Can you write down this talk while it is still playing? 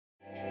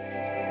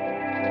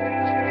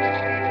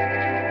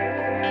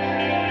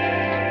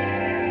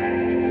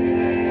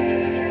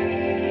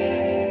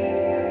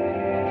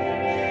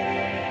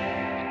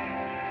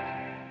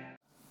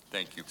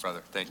you,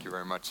 brother. Thank you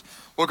very much.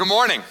 Well, good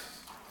morning.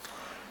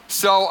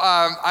 So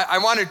I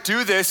want to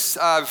do this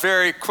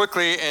very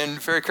quickly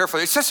and very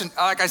carefully. It's just,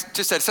 like I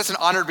just said, it's such an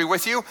honor to be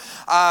with you.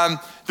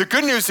 The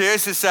good news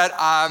is that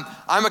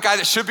I'm a guy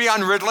that should be on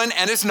Ritalin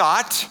and is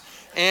not.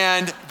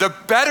 And the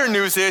better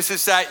news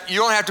is that you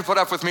don't have to put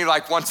up with me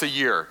like once a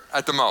year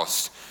at the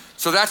most.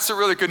 So that's the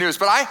really good news.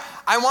 But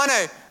I want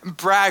to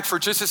brag for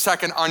just a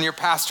second on your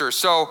pastor.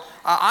 So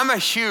I'm a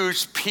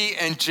huge Pete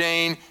and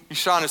Jane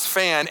Yushanis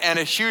fan and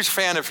a huge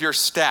fan of your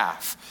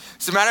staff.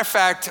 As a matter of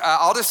fact,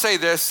 I'll just say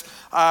this.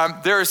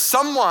 There is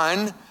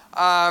someone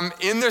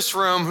in this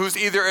room who's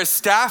either a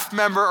staff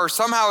member or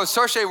somehow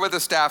associated with a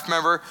staff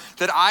member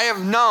that I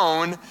have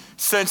known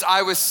since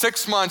I was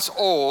 6 months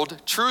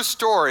old. True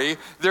story.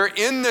 They're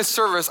in this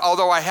service,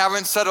 although I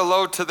haven't said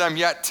hello to them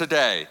yet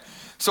today.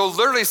 So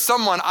literally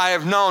someone I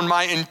have known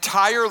my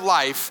entire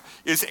life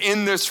is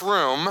in this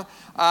room.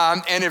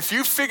 And if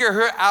you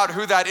figure out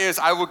who that is,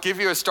 I will give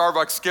you a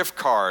Starbucks gift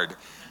card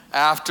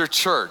after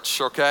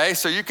church, okay?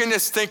 So you can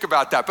just think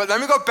about that. But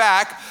let me go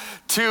back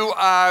to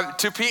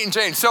Pete and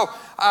Jane. So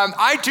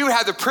I do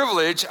have the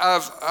privilege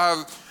of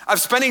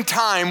spending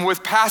time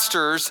with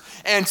pastors,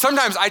 and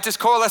sometimes I just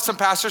coalesce some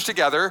pastors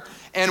together,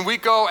 and we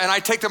go and I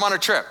take them on a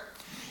trip.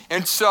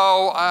 And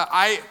so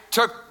I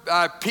took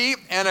Pete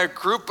and a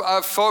group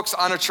of folks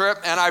on a trip,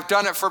 and I've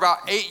done it for about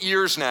 8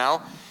 years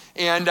now.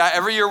 And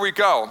every year we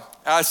go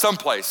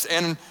someplace.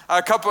 And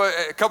a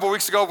couple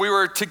weeks ago we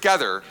were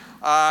together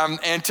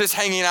and just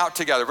hanging out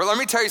together. But let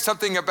me tell you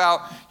something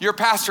about your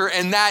pastor,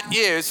 and that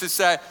is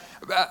that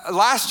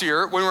last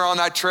year when we were on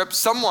that trip,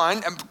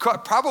 someone,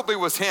 probably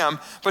was him,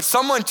 but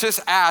someone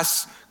just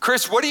asked,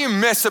 Chris, what do you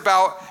miss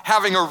about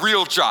having a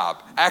real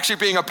job, actually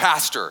being a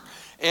pastor?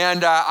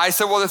 And I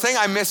said, well, the thing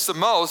I miss the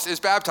most is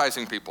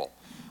baptizing people,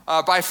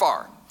 by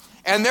far.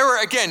 And there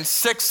were, again,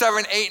 6,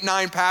 7, 8,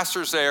 9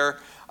 pastors there.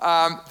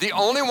 The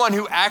only one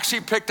who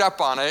actually picked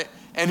up on it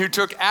and who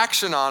took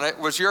action on it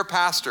was your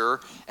pastor.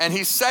 And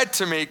he said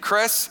to me,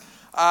 Chris,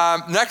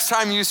 next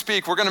time you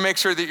speak, we're going to make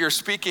sure that you're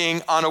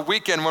speaking on a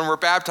weekend when we're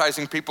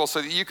baptizing people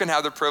so that you can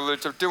have the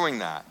privilege of doing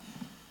that.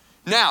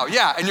 Now,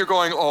 yeah, and you're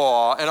going,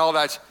 oh, and all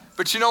that.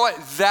 But you know what?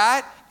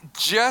 That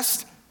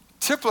just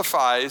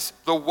typifies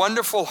the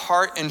wonderful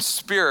heart and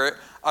spirit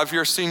of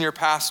your senior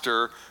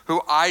pastor, who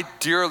I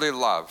dearly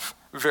love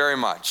very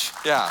much.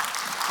 Yeah,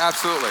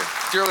 absolutely,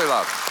 dearly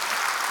love.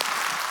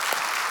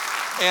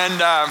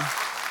 And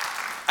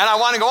I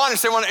want to go on and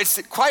say, well,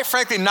 it's quite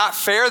frankly not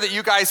fair that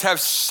you guys have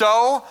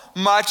so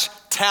much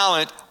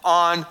talent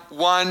on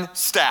one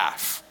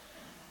staff.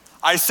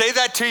 I say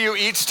that to you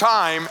each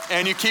time,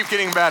 and you keep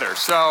getting better.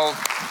 So,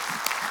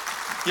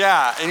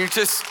 yeah, and you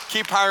just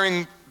keep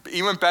hiring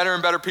even better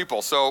and better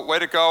people. So, way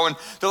to go. And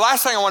the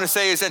last thing I want to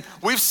say is that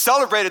we've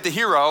celebrated the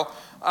hero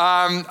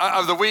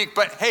of the week,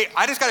 but hey,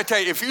 I just got to tell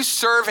you, if you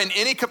serve in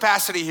any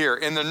capacity here,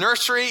 in the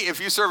nursery, if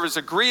you serve as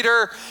a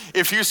greeter,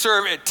 if you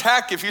serve at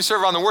tech, if you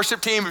serve on the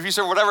worship team, if you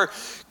serve whatever,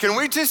 can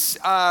we just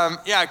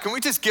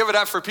give it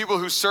up for people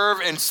who serve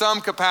in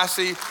some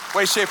capacity,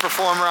 way, shape, or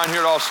form around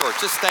here at All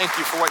Shorts? Just thank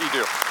you for what you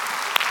do.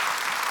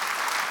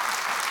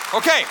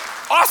 Okay,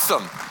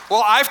 awesome.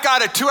 Well, I've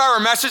got a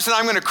 2-hour message that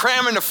I'm going to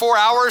cram into 4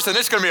 hours, and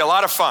it's going to be a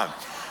lot of fun.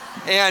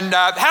 And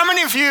how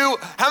many of you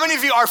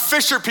are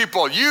fisher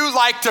people? You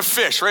like to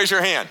fish? Raise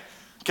your hand.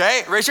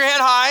 Okay, raise your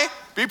hand high.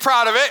 Be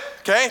proud of it.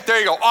 Okay, there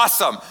you go.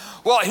 Awesome.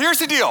 Well, here's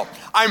the deal.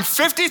 I'm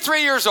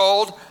 53 years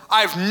old.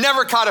 I've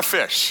never caught a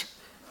fish.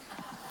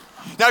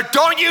 Now,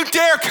 don't you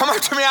dare come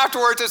up to me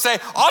afterwards and say,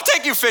 I'll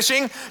take you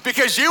fishing,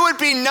 because you would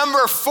be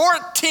number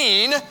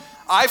 14.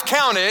 I've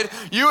counted.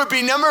 You would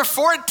be number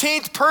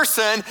 14th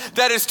person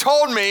that has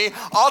told me,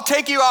 I'll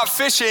take you out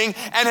fishing,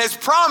 and has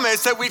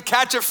promised that we'd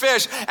catch a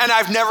fish, and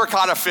I've never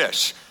caught a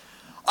fish.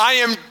 I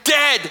am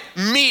dead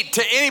meat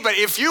to anybody.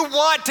 If you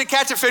want to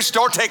catch a fish,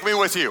 don't take me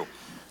with you,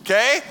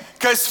 okay?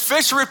 Because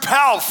fish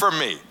repel from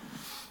me.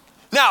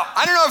 Now,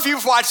 I don't know if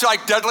you've watched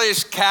like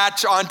Deadliest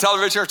Catch on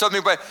television or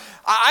something, but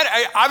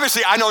I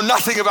obviously I know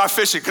nothing about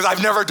fishing because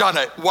I've never done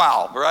it.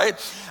 Wow, right?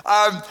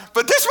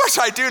 But this much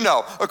I do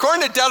know.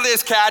 According to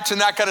Deadliest Catch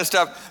and that kind of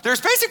stuff,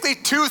 there's basically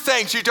 2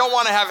 things you don't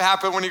want to have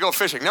happen when you go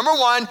fishing. Number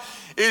 1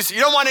 is you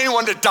don't want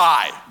anyone to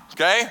die,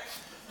 okay?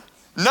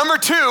 Number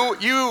 2,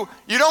 you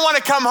don't want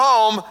to come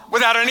home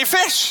without any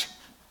fish.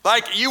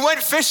 Like, you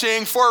went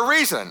fishing for a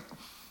reason.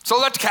 So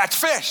let's catch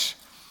fish.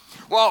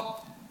 Well,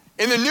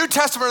 in the New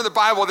Testament of the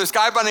Bible, this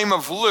guy by the name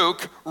of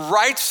Luke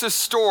writes the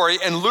story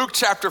in Luke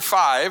chapter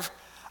 5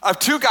 of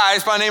 2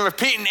 guys by the name of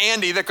Pete and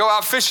Andy that go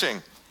out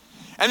fishing.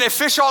 And they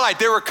fish all night.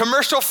 They were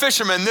commercial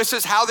fishermen. This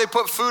is how they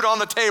put food on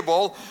the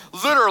table,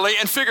 literally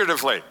and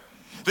figuratively.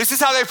 This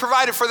is how they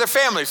provided for their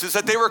families, is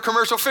that they were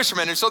commercial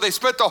fishermen. And so they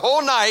spent the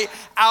whole night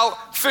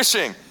out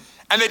fishing.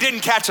 And they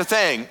didn't catch a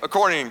thing,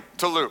 according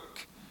to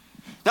Luke.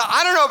 Now,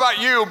 I don't know about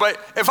you, but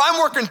if I'm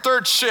working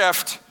 3rd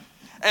shift,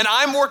 and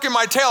I'm working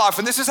my tail off,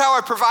 and this is how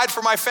I provide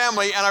for my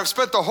family, and I've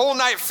spent the whole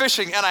night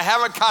fishing, and I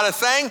haven't caught a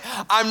thing,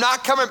 I'm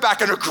not coming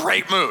back in a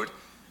great mood,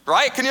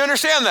 right? Can you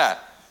understand that?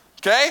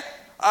 Okay?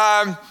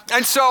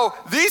 And so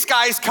these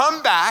guys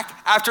come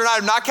back after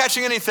not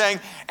catching anything,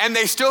 and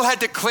they still had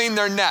to clean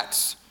their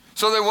nets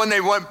so that when they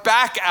went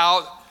back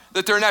out,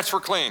 that their nets were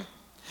clean.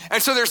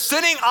 And so they're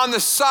sitting on the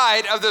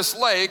side of this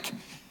lake,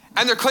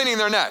 and they're cleaning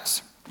their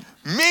nets.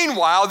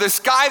 Meanwhile, this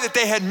guy that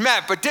they had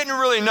met but didn't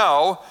really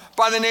know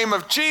by the name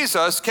of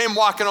Jesus came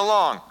walking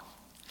along.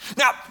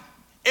 Now,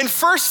 in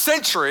first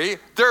century,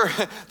 there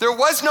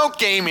was no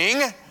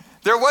gaming.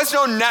 There was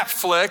no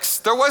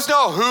Netflix, there was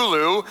no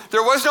Hulu,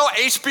 there was no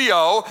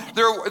HBO,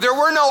 there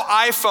were no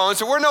iPhones,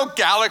 there were no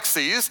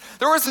Galaxies,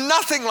 there was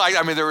nothing like,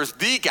 there was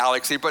the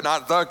Galaxy, but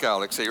not the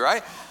Galaxy,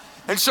 right?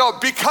 And so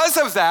because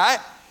of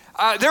that,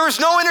 there was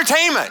no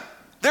entertainment.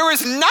 There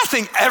was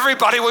nothing.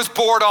 Everybody was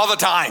bored all the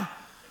time,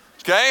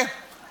 okay?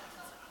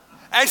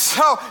 And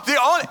so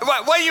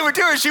what you would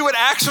do is you would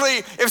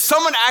actually, if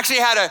someone actually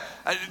had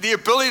the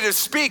ability to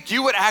speak,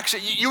 you would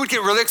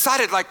get really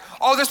excited, like,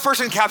 oh, this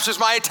person captures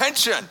my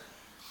attention.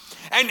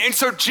 And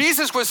so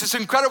Jesus was this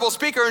incredible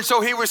speaker, and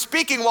so he was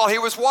speaking while he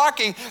was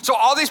walking, so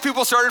all these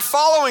people started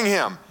following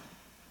him,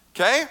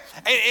 okay?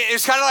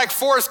 It's kind of like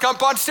Forrest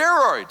Gump on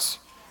steroids,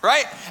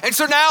 right? And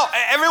so now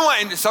everyone,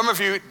 and some of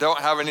you don't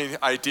have any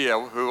idea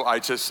who I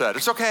just said.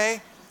 It's okay.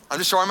 I'm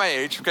just showing my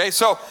age, okay?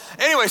 So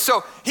anyway,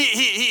 so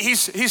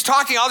he's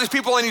talking to all these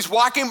people, and he's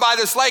walking by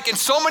this lake, and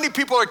so many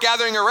people are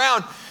gathering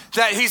around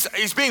that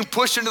he's being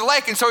pushed into the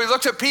lake. And so he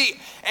looks at Pete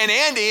and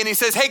Andy, and he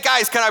says, hey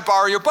guys, can I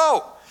borrow your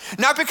boat?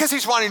 Not because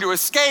he's wanting to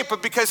escape,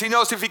 but because he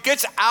knows if he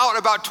gets out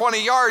about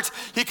 20 yards,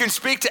 he can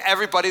speak to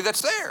everybody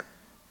that's there.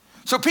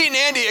 So Pete and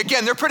Andy,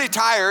 again, they're pretty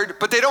tired,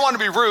 but they don't want to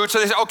be rude. So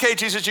they say, okay,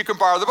 Jesus, you can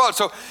borrow the boat.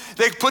 So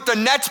they put the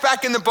nets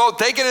back in the boat,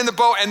 they get in the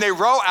boat, and they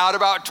row out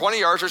about 20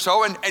 yards or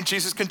so, and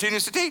Jesus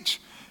continues to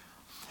teach.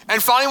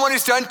 And finally, when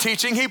he's done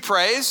teaching, he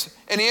prays,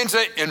 and he ends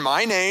it, in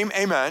my name,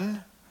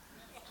 amen.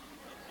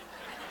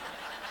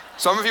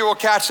 Some of you will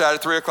catch that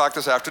at 3 o'clock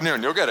this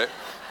afternoon. You'll get it.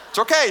 It's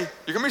okay.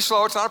 You can be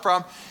slow. It's not a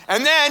problem.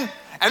 And then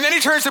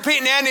he turns to Pete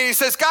and Andy and he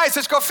says, guys,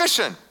 let's go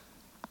fishing.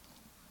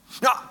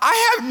 Now,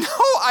 I have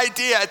no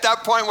idea at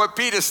that point what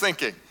Pete is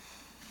thinking.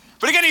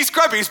 But again, he's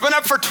grumpy. He's been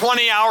up for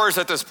 20 hours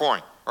at this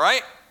point,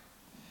 right?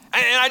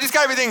 And I just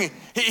got to be thinking,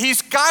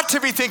 he's got to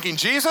be thinking,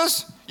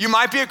 Jesus, you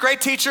might be a great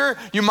teacher.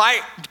 You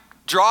might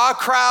draw a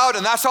crowd,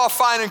 and that's all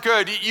fine and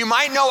good. You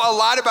might know a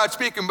lot about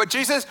speaking, but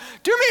Jesus,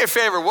 do me a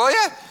favor, will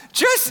you?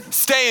 Just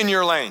stay in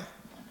your lane.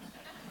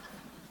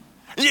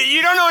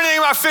 You don't know anything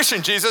about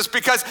fishing, Jesus,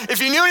 because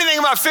if you knew anything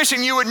about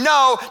fishing, you would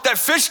know that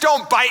fish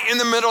don't bite in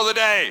the middle of the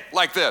day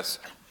like this.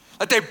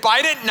 That they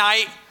bite at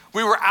night.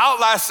 We were out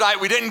last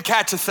night. We didn't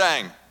catch a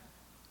thing.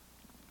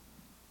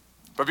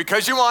 But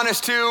because you want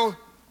us to,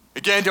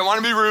 again, don't want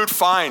to be rude,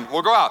 fine,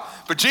 we'll go out.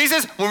 But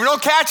Jesus, when we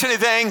don't catch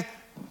anything,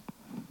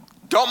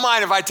 don't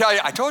mind if I tell you,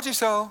 I told you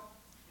so.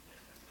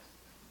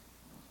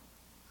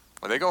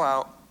 Well, they go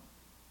out,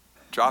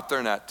 drop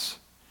their nets,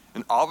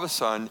 and all of a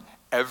sudden,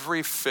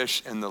 every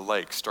fish in the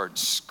lake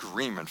starts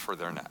screaming for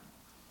their net.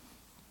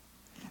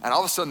 And all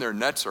of a sudden their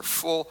nets are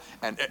full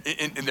and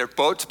their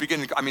boats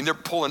begin, they're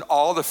pulling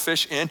all the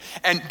fish in,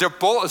 and their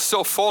boat is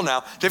so full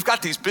now, they've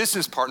got these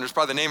business partners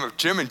by the name of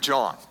Jim and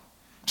John.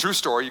 True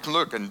story, you can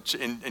look in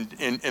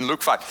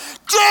Luke 5.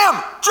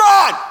 Jim,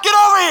 John, get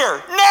over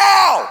here,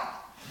 now!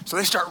 So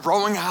they start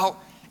rowing out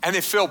and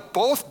they fill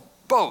both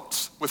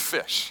boats with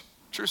fish.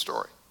 True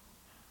story.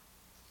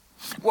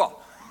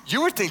 Well,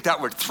 you would think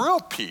that would thrill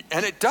Pete,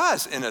 and it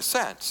does in a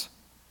sense.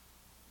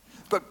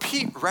 But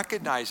Pete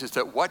recognizes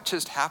that what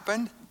just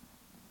happened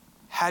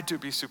had to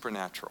be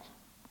supernatural.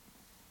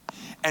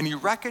 And he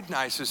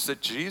recognizes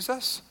that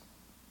Jesus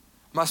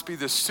must be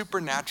this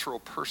supernatural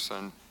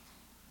person,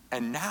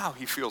 and now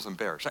he feels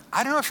embarrassed.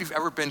 I don't know if you've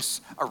ever been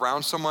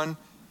around someone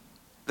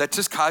that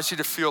just caused you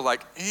to feel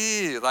like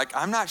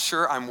I'm not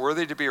sure I'm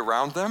worthy to be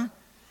around them.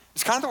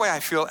 It's kind of the way I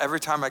feel every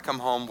time I come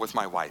home with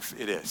my wife.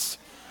 It is.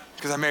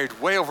 Because I married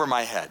way over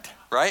my head,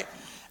 right?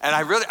 And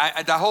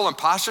that whole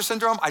imposter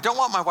syndrome, I don't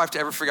want my wife to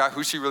ever figure out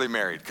who she really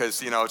married,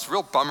 because, it's a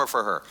real bummer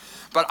for her.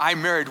 But I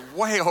married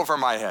way over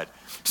my head.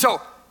 So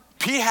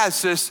Pete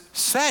has this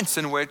sense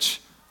in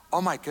which,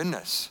 oh my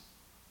goodness,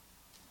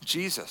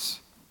 Jesus.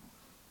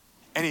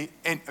 And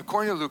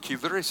according to Luke, he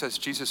literally says,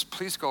 Jesus,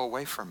 please go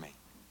away from me.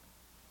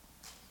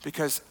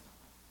 Because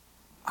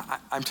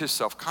I'm too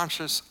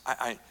self-conscious.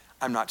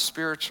 I'm not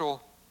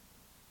spiritual.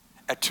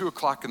 At 2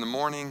 o'clock in the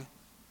morning,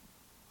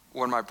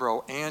 when my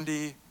bro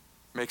Andy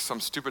makes some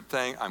stupid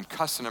thing, I'm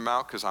cussing him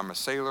out because I'm a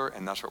sailor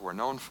and that's what we're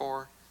known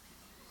for.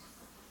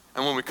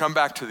 And when we come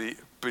back to the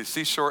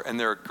seashore and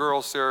there are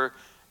girls there,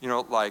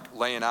 like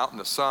laying out in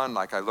the sun,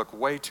 like I look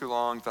way too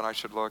long than I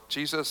should look.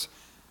 Jesus,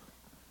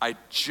 I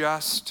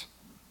just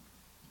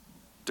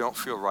don't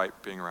feel right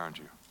being around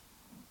you.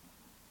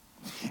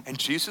 And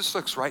Jesus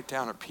looks right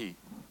down at Pete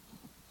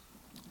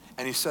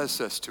and he says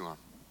this to him.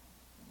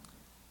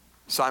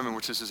 Simon,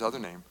 which is his other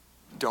name,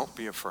 don't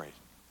be afraid.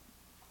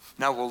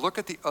 Now, we'll look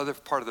at the other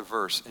part of the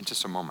verse in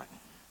just a moment.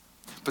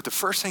 But the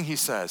first thing he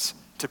says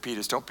to Pete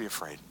is, don't be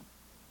afraid.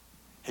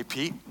 Hey,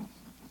 Pete,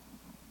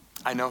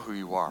 I know who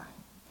you are.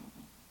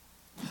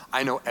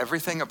 I know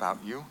everything about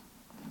you.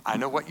 I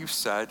know what you've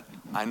said.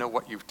 I know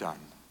what you've done.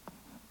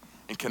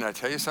 And can I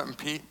tell you something,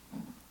 Pete?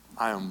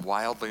 I am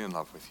wildly in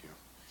love with you.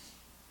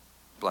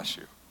 Bless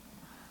you.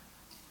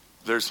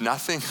 There's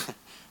nothing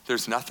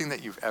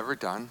that you've ever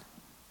done.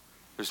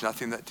 There's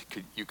nothing that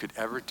you could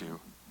ever do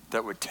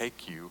that would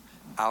take you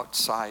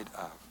outside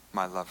of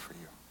my love for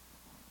you.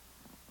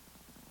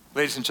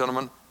 Ladies and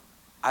gentlemen,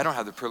 I don't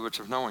have the privilege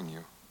of knowing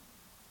you.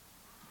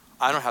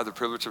 I don't have the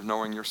privilege of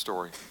knowing your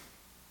story.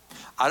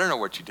 I don't know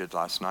what you did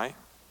last night.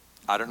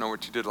 I don't know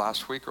what you did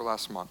last week or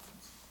last month.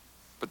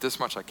 But this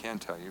much I can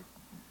tell you.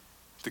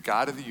 The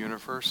God of the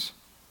universe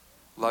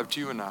loved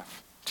you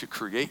enough to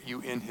create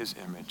you in his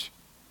image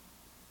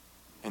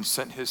and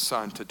sent his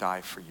son to die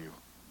for you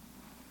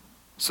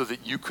so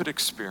that you could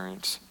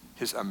experience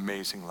his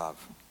amazing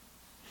love.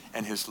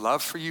 And his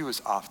love for you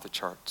is off the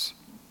charts.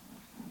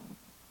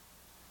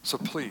 So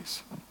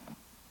please,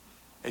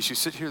 as you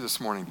sit here this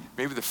morning,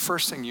 maybe the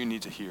first thing you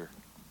need to hear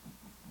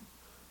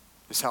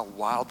is how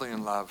wildly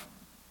in love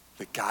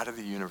the God of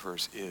the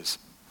universe is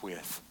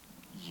with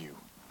you.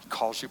 He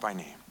calls you by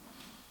name.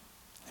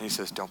 And he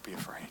says, don't be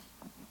afraid.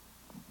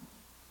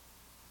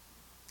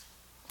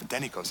 But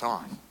then he goes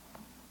on.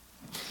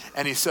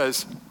 And he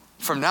says,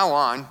 from now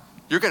on,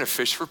 you're going to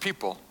fish for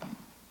people.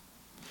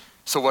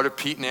 So what did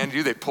Pete and Andy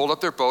do? They pulled up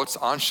their boats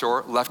on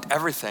shore, left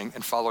everything,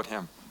 and followed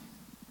him.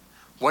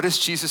 What is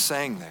Jesus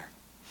saying there?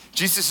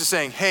 Jesus is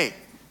saying, hey,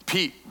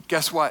 Pete,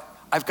 guess what?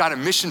 I've got a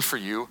mission for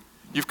you.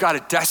 You've got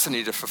a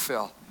destiny to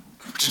fulfill.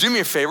 Would you do me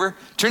a favor?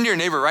 Turn to your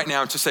neighbor right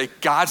now and just say,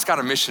 God's got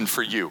a mission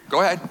for you.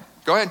 Go ahead.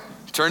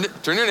 Turn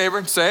to your neighbor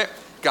and say it.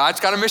 God's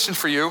got a mission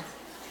for you.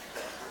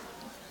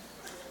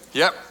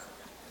 Yep.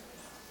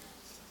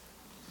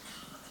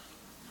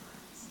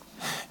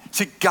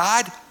 See,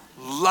 God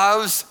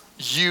loves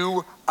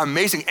you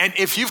amazing. And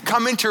if you've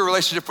come into a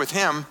relationship with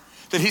him,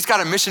 then he's got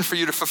a mission for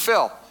you to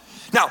fulfill.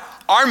 Now,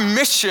 our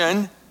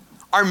mission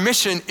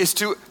is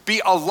to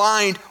be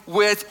aligned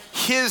with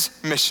his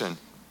mission.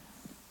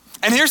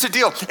 And here's the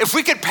deal. If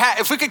we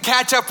could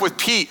catch up with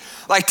Pete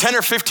like 10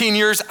 or 15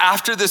 years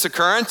after this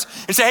occurrence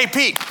and say, hey,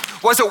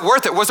 Pete, was it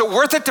worth it? Was it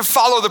worth it to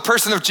follow the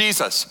person of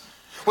Jesus?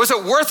 Was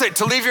it worth it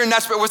to leave your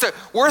nest? Was it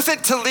worth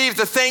it to leave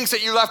the things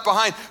that you left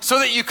behind so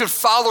that you could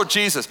follow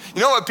Jesus?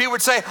 You know what Pete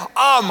would say?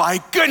 Oh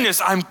my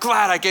goodness, I'm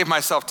glad I gave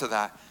myself to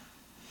that.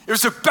 It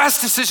was the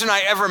best decision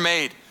I ever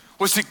made,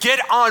 was to get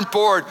on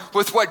board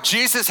with what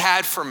Jesus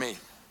had for me.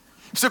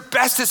 It's the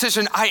best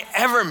decision I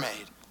ever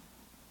made.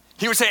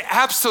 He would say,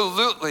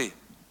 absolutely,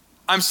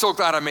 I'm so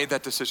glad I made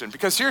that decision.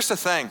 Because here's the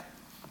thing.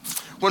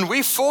 When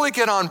we fully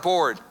get on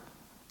board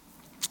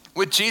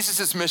with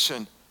Jesus'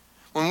 mission,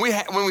 when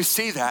we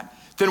see that,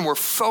 then we're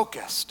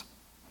focused.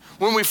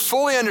 When we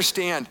fully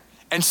understand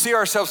and see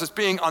ourselves as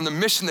being on the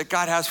mission that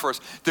God has for us,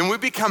 then we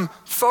become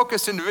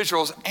focused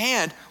individuals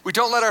and we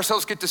don't let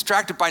ourselves get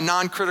distracted by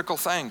non-critical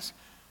things.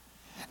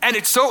 And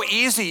it's so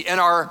easy in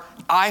our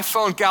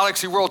iPhone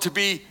Galaxy world to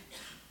be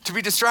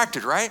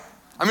distracted, right?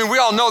 I mean, we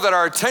all know that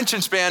our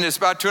attention span is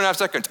about 2.5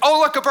 seconds. Oh,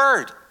 look, a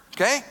bird,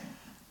 okay?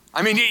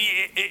 I mean,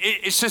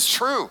 it's just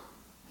true.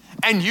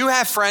 And you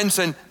have friends,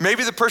 and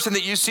maybe the person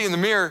that you see in the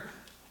mirror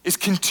is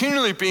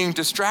continually being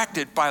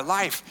distracted by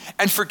life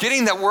and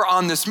forgetting that we're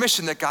on this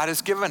mission that God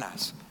has given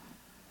us.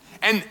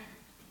 And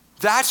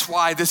that's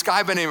why this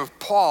guy by the name of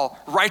Paul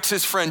writes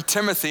his friend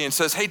Timothy and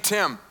says, hey,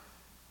 Tim,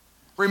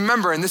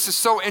 remember, and this is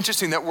so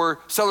interesting that we're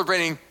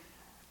celebrating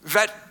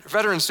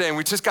Veterans Day and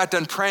we just got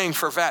done praying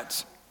for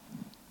vets.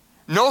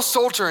 No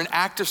soldier in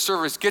active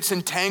service gets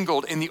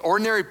entangled in the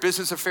ordinary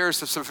business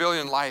affairs of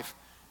civilian life.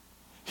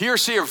 He or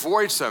she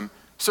avoids them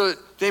so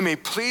that they may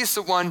please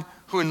the one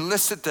who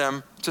enlisted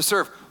them to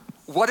serve.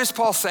 What is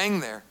Paul saying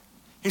there?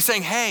 He's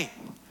saying, hey,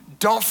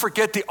 don't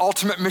forget the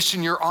ultimate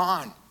mission you're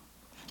on.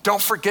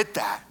 Don't forget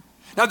that.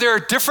 Now, there are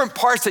different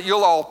parts that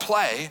you'll all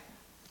play,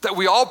 that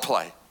we all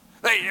play.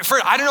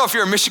 I don't know if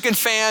you're a Michigan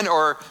fan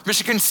or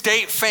Michigan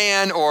State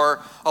fan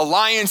or a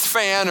Lions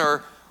fan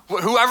or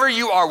whoever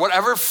you are,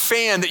 whatever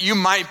fan that you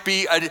might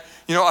be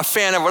a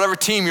fan of, whatever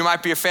team you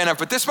might be a fan of.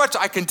 But this much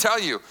I can tell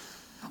you.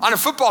 On a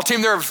football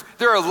team,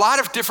 there are a lot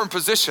of different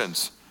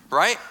positions,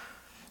 right?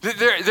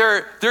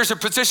 There's a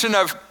position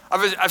of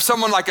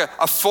someone like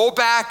a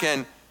fullback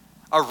and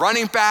a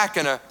running back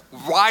and a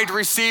wide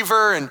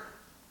receiver and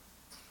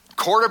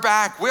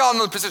quarterback. We all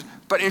know the position.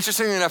 But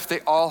interestingly enough, they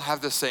all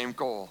have the same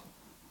goal.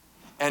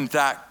 And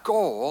that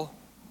goal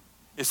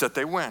is that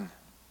they win.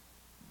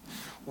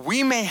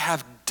 We may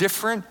have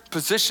different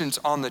positions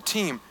on the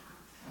team,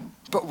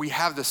 but we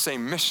have the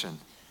same mission.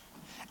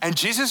 And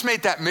Jesus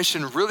made that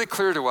mission really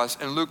clear to us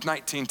in Luke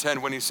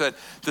 19:10 when he said,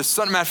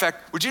 matter of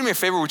fact, would you do me a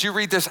favor? Would you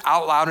read this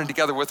out loud and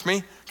together with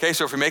me? Okay,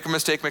 so if we make a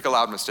mistake, make a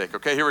loud mistake.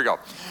 Okay, here we go.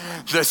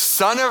 The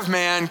Son of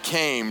Man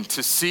came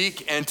to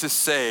seek and to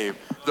save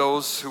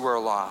those who are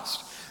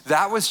lost.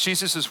 That was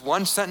Jesus'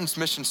 one-sentence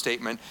mission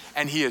statement,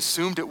 and he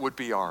assumed it would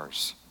be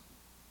ours.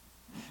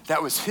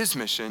 That was his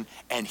mission,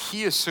 and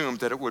he assumed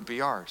that it would be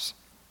ours.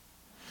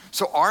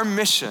 So our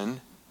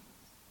mission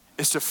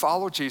is to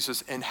follow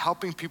Jesus in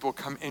helping people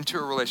come into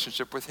a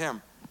relationship with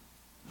him.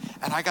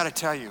 And I gotta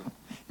tell you,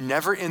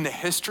 Never in the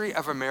history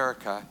of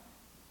America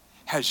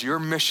has your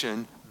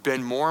mission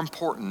been more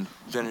important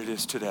than it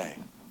is today.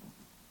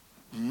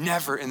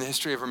 Never in the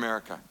history of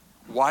America.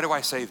 Why do I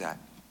say that?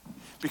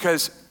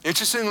 Because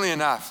interestingly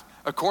enough,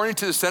 according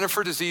to the Center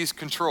for Disease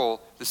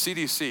Control, the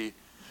CDC,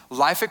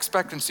 life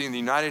expectancy in the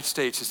United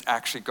States is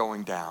actually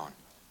going down.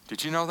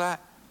 Did you know that?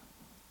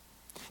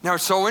 Now,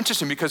 it's so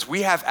interesting because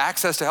we have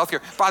access to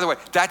healthcare. By the way,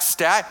 that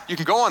stat, you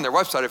can go on their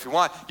website if you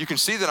want. You can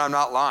see that I'm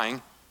not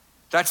lying.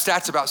 That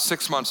stat's about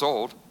 6 months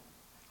old.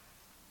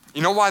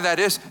 You know why that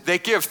is? They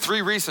give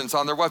 3 reasons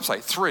on their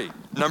website. 3.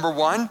 Number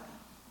 1,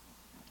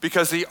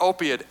 because of the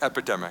opiate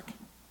epidemic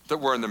that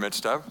we're in the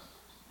midst of.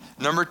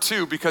 Number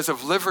 2, because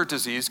of liver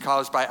disease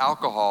caused by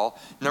alcohol.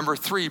 Number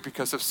 3,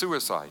 because of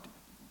suicide.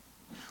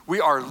 We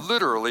are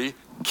literally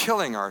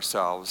killing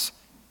ourselves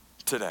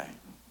today.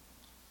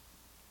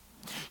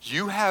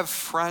 You have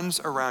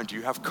friends around you,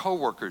 you have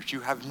coworkers,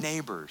 you have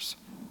neighbors,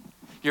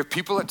 you have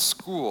people at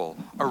school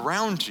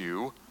around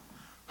you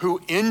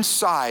who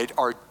inside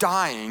are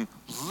dying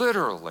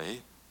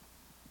literally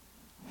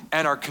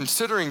and are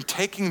considering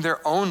taking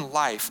their own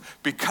life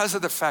because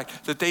of the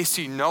fact that they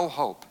see no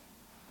hope.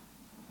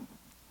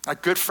 A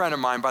good friend of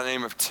mine by the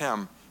name of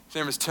Tim, his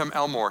name is Tim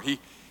Elmore,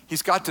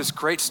 he's got this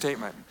great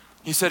statement.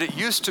 He said, it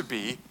used to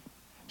be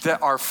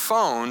that our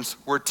phones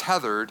were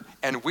tethered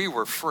and we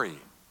were free.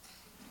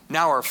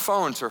 Now our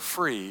phones are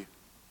free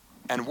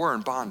and we're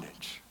in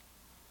bondage.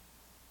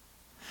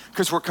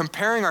 Because we're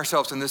comparing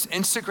ourselves in this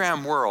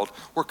Instagram world,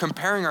 we're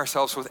comparing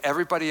ourselves with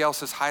everybody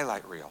else's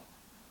highlight reel.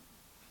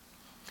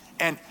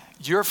 And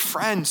your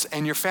friends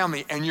and your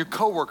family and your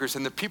coworkers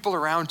and the people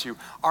around you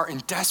are in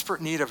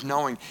desperate need of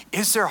knowing,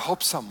 is there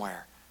hope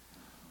somewhere?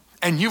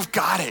 And you've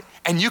got it,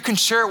 and you can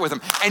share it with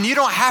them, and you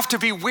don't have to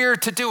be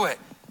weird to do it.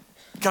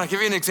 Can I give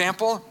you an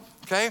example?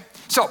 Okay?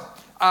 So,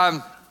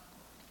 I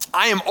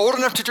am old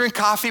enough to drink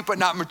coffee, but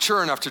not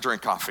mature enough to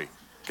drink coffee.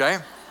 Okay?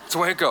 That's the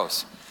way it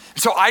goes.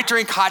 So I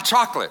drink hot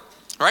chocolate,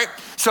 right?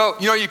 So,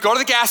 you go to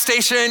the gas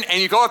station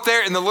and you go up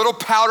there and the little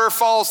powder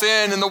falls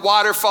in and the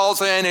water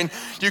falls in and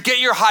you get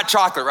your hot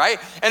chocolate, right?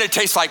 And it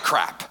tastes like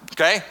crap,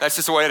 okay? That's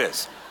just the way it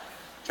is,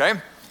 okay?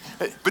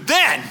 But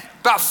then,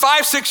 about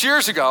 5-6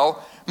 years ago,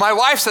 my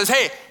wife says,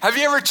 hey, have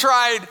you ever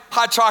tried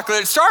hot chocolate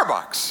at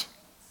Starbucks?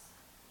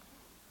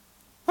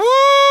 Woo!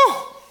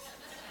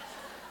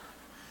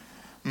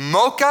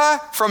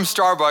 Mocha from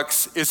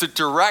Starbucks is a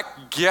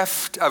direct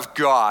gift of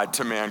God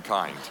to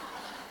mankind.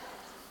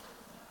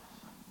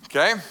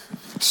 Okay?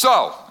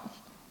 So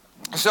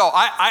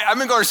I've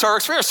been going to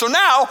Starbucks for years. So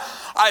now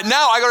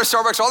I go to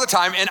Starbucks all the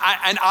time, and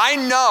I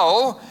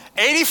know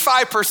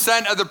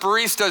 85% of the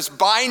baristas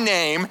by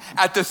name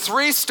at the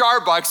 3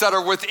 Starbucks that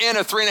are within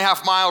a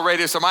 3.5-mile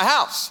radius of my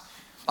house.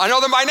 I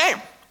know them by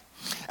name.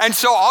 And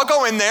so I'll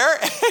go in there.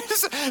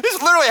 This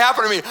literally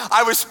happened to me.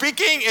 I was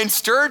speaking in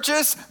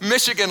Sturgis,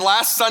 Michigan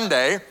last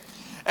Sunday,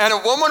 and a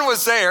woman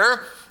was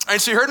there, and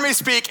she heard me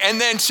speak,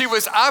 and then she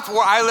was up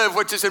where I live,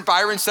 which is in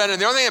Byron Center.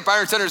 And the only thing that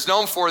Byron Center is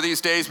known for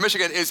these days,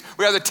 Michigan, is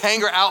we have the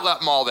Tanger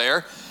Outlet Mall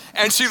there.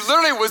 And she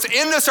literally was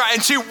in this,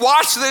 and she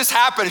watched this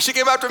happen. She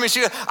came up to me,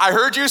 she said, I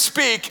heard you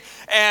speak,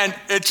 and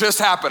it just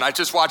happened. I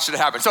just watched it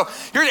happen. So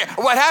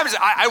what happens,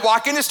 I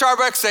walk into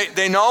Starbucks,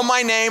 they know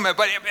my name, and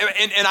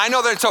I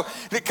know that. So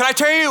can I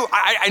tell you,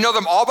 I know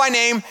them all by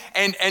name,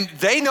 and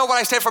they know what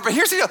I stand for. But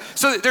here's the deal.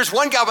 So there's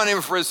one gal by the name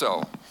of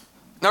Rizzo.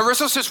 Now,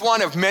 Rizzo's just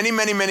one of many,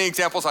 many, many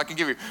examples I can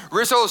give you.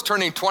 Rizzo is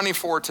turning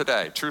 24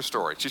 today. True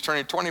story. She's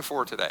turning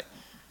 24 today.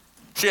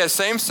 She has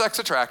same-sex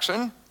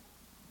attraction,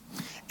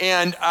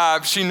 and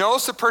she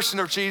knows the person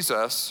of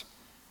Jesus,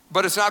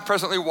 but is not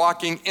presently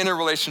walking in a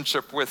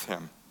relationship with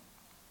him.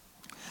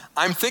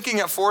 I'm thinking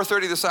at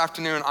 4:30 this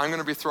afternoon, I'm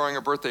going to be throwing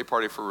a birthday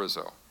party for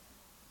Rizzo,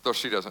 though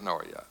she doesn't know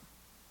it yet.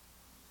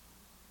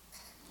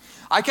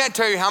 I can't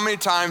tell you how many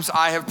times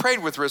I have prayed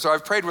with Rizzo.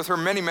 I've prayed with her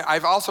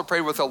I've also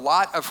prayed with a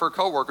lot of her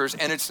coworkers,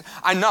 and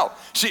I know.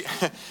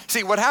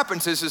 See, what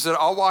happens is that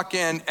I'll walk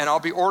in and I'll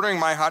be ordering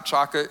my hot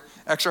chocolate,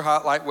 extra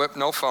hot, light whip,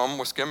 no foam,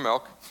 with skim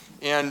milk,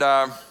 and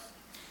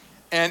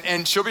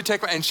she'll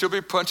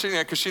be punching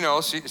it because she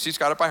knows she's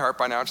got it by heart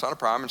by now. It's not a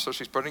problem, and so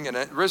she's putting it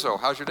in. Rizzo,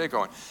 how's your day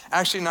going?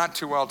 Actually, not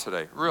too well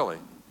today, really.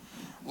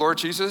 Lord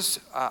Jesus,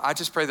 I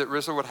just pray that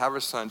Rizzo would have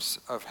a sense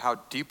of how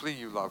deeply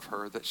you love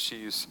her, that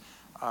she's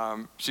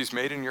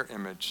made in your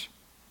image,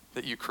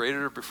 that you created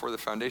her before the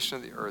foundation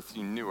of the earth,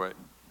 you knew it,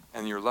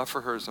 and your love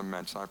for her is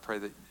immense. And I pray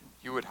that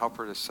you would help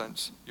her to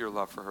sense your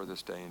love for her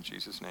this day. In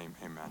Jesus' name,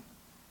 amen.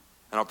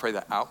 And I'll pray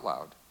that out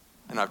loud.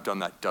 And I've done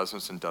that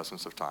dozens and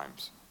dozens of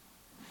times.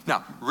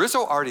 Now,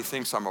 Rizzo already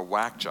thinks I'm a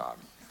whack job.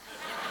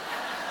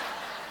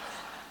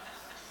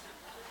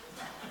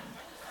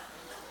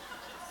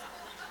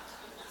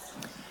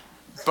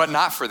 But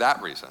not for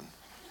that reason.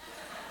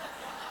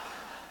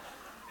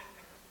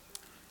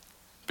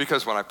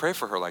 Because when I pray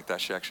for her like that,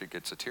 she actually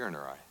gets a tear in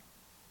her eye.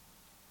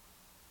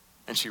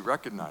 And she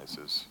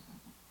recognizes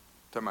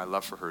that my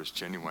love for her is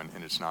genuine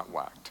and it's not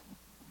whacked.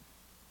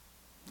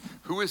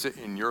 Who is it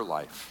in your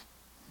life?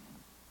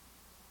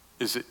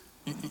 Do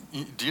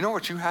you know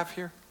what you have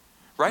here?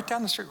 Right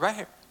down the street, right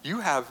here.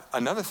 you have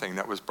another thing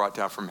that was brought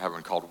down from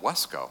heaven called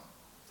Wesco.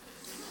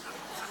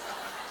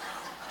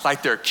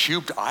 Like they're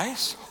cubed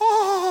ice?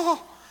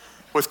 Oh,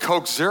 with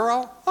Coke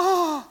Zero?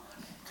 Oh.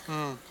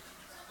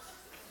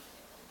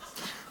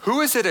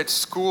 Who is it at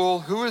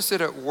school? Who is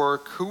it at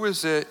work? Who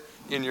is it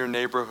in your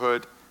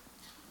neighborhood?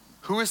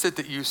 Who is it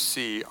that you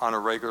see on a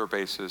regular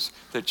basis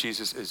that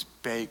Jesus is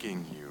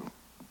begging you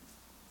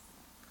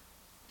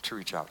to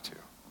reach out to?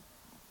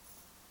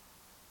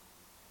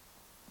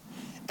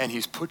 And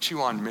he's put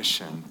you on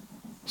mission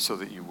so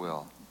that you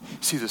will.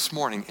 See, this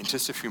morning, in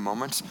just a few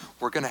moments,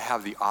 we're going to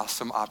have the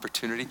awesome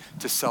opportunity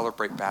to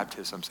celebrate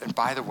baptisms. And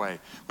by the way,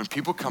 when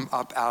people come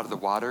up out of the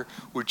water,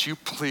 would you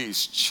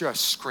please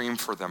just scream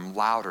for them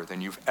louder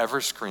than you've ever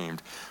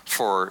screamed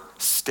for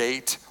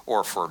State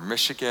or for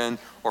Michigan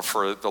or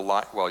for the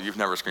Lions? Well, you've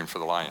never screamed for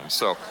the Lions,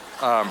 so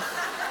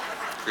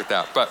forget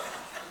that. But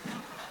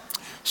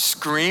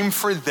scream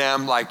for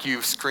them like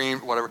you've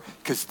screamed, whatever,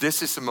 because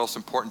this is the most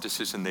important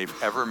decision they've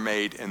ever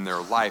made in their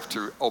life,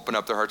 to open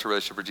up their heart to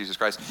relationship with Jesus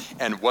Christ.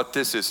 And what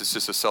this is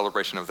just a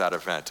celebration of that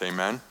event.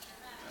 Amen?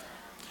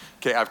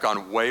 Okay, I've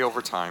gone way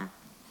over time.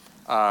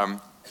 I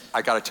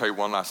got to tell you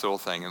one last little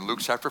thing. In Luke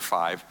chapter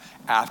 5,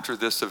 after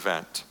this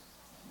event,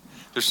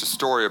 there's a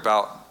story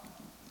about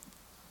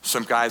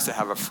some guys that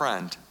have a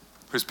friend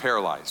who's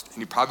paralyzed.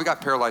 And he probably got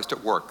paralyzed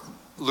at work.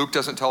 Luke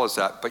doesn't tell us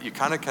that, but you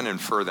kind of can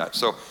infer that.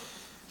 So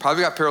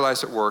probably got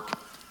paralyzed at work,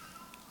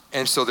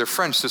 and so their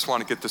friends just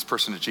want to get this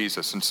person to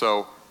Jesus, and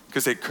so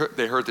because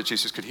they heard that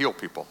Jesus could heal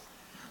people,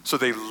 so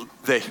they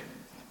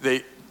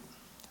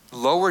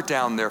lower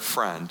down their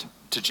friend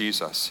to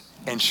Jesus,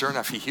 and sure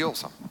enough, he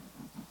heals him.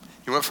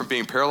 He went from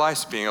being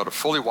paralyzed to being able to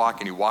fully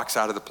walk, and he walks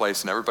out of the place,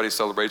 and everybody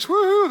celebrates.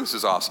 Woo! This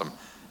is awesome.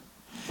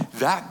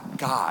 That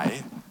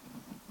guy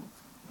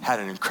had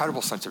an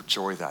incredible sense of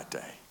joy that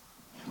day,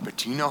 but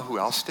do you know who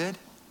else did?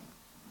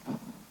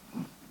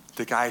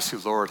 The guys who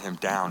lowered him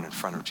down in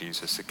front of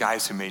Jesus, the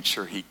guys who made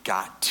sure he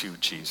got to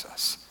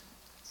Jesus.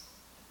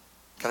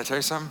 Can I tell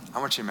you something? I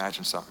want you to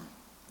imagine something.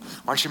 I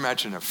want you to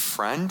imagine a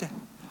friend,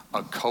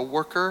 a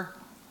coworker,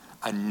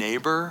 a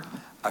neighbor,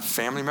 a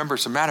family member.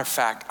 As a matter of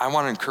fact, I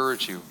want to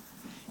encourage you,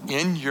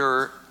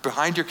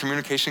 behind your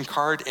communication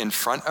card in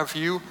front of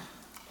you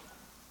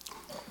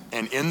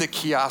and in the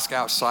kiosk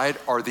outside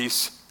are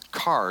these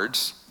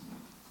cards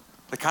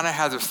that kind of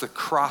have this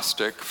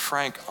acrostic,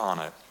 Frank, on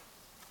it.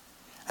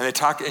 And they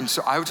talk, and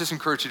so I would just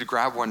encourage you to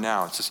grab one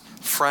now. It's just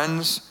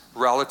friends,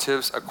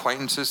 relatives,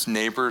 acquaintances,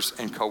 neighbors,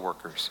 and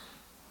coworkers.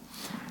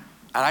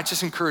 And I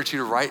just encourage you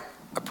to write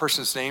a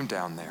person's name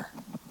down there.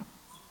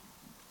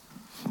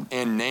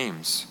 And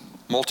names,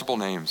 multiple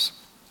names.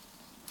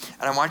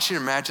 And I want you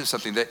to imagine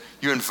something, that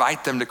you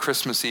invite them to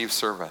Christmas Eve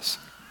service,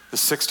 the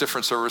 6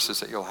 different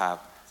services that you'll have.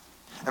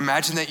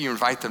 Imagine that you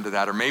invite them to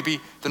that, or maybe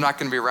they're not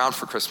going to be around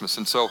for Christmas,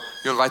 and so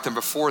you invite them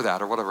before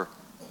that or whatever.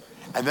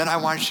 And then I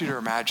want you to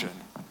imagine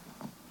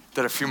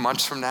that a few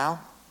months from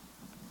now,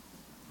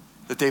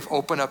 that they've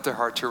opened up their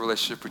heart to a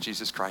relationship with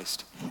Jesus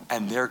Christ,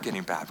 and they're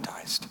getting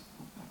baptized.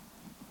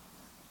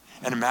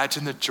 And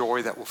imagine the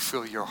joy that will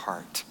fill your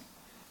heart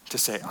to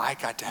say, I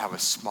got to have a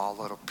small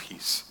little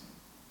piece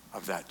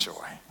of that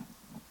joy.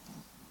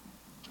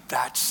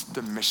 That's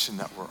the mission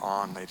that we're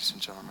on, ladies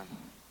and gentlemen.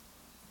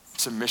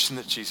 It's a mission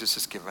that Jesus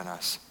has given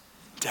us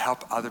to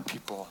help other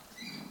people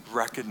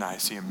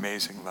recognize the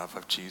amazing love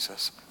of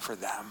Jesus for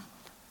them.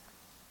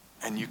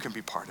 And you can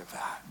be part of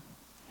that.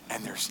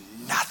 And there's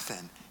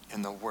nothing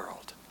in the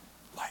world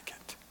like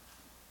it.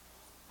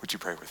 Would you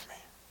pray with me?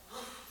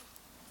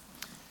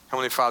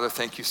 Heavenly Father,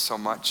 thank you so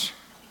much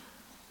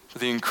for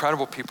the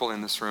incredible people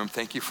in this room.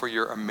 Thank you for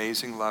your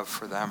amazing love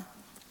for them.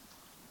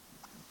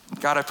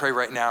 God, I pray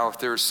right now, if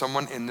there is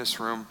someone in this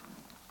room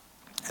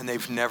and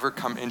they've never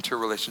come into a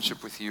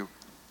relationship with you,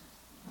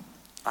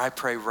 I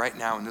pray right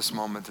now in this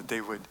moment that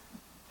they would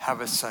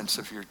have a sense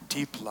of your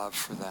deep love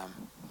for them,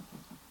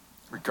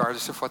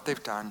 regardless of what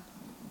they've done,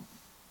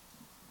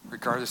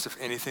 regardless of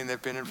anything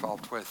they've been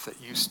involved with,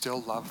 that you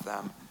still love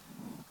them,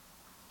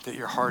 that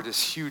your heart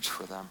is huge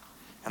for them.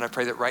 And I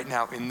pray that right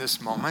now in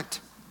this moment,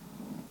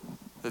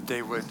 that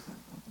they would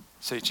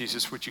say,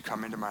 Jesus, would you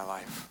come into my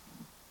life?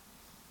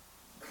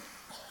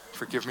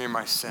 Forgive me of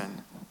my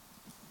sin,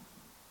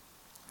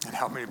 and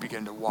help me to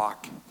begin to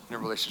walk in a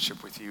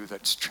relationship with you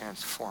that's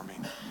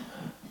transforming.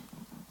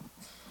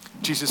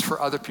 Jesus, for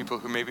other people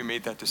who maybe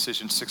made that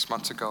decision 6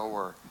 months ago,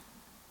 or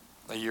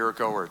a year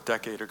ago, or a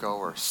decade ago,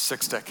 or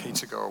 6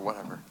 decades ago, or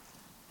whatever,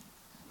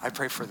 I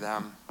pray for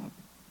them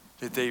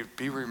that they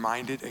be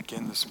reminded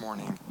again this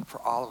morning, for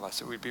all of us,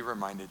 that we'd be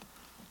reminded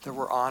that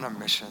we're on a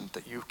mission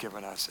that you've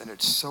given us, and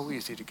it's so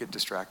easy to get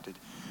distracted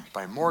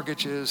by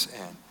mortgages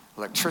and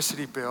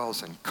electricity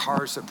bills and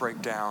cars that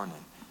break down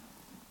and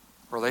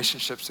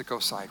relationships that go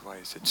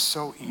sideways. It's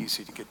so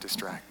easy to get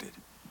distracted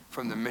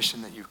from the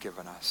mission that you've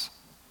given us.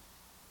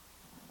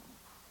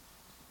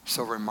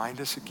 So remind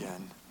us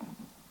again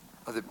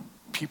of the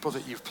people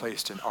that you've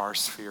placed in our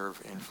sphere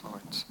of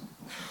influence.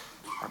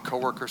 Our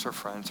coworkers, our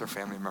friends, our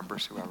family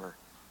members, whoever,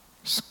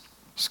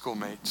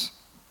 schoolmates.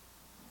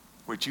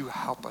 Would you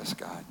help us,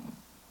 God,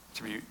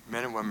 to be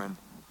men and women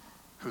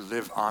who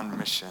live on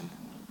mission,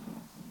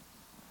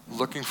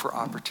 looking for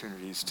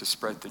opportunities to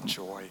spread the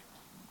joy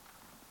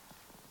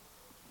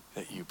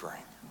that you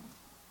bring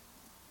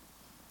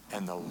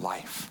and the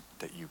life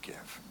that you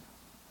give.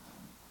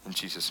 In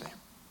Jesus' name.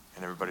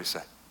 And everybody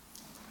said,